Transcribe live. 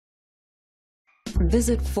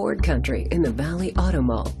Visit Ford Country in the Valley Auto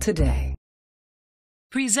Mall today.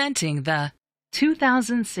 Presenting the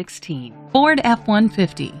 2016 Ford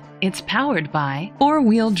F-150. It's powered by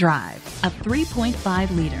four-wheel drive, a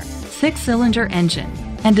 3.5-liter, six-cylinder engine,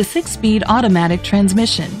 and a six-speed automatic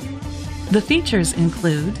transmission. The features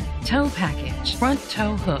include tow package, front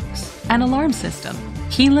tow hooks, an alarm system,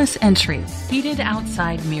 keyless entry, heated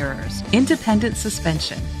outside mirrors, independent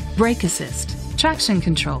suspension, brake assist, traction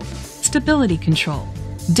control, stability control,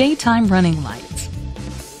 daytime running lights.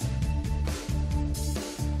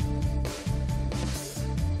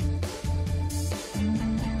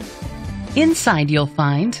 Inside you'll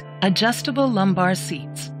find adjustable lumbar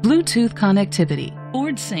seats, Bluetooth connectivity,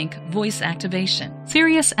 Ford Sync voice activation,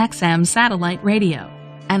 Sirius XM satellite radio,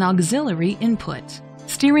 an auxiliary input,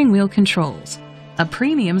 steering wheel controls, a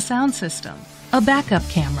premium sound system, a backup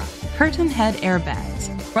camera, curtain head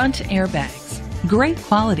airbags, front airbags. Great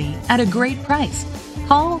quality at a great price.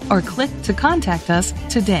 Call or click to contact us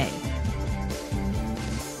today.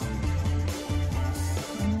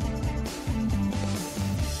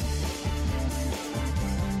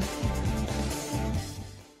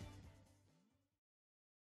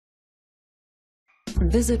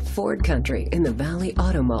 Visit Ford Country in the Valley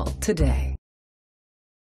Auto Mall today.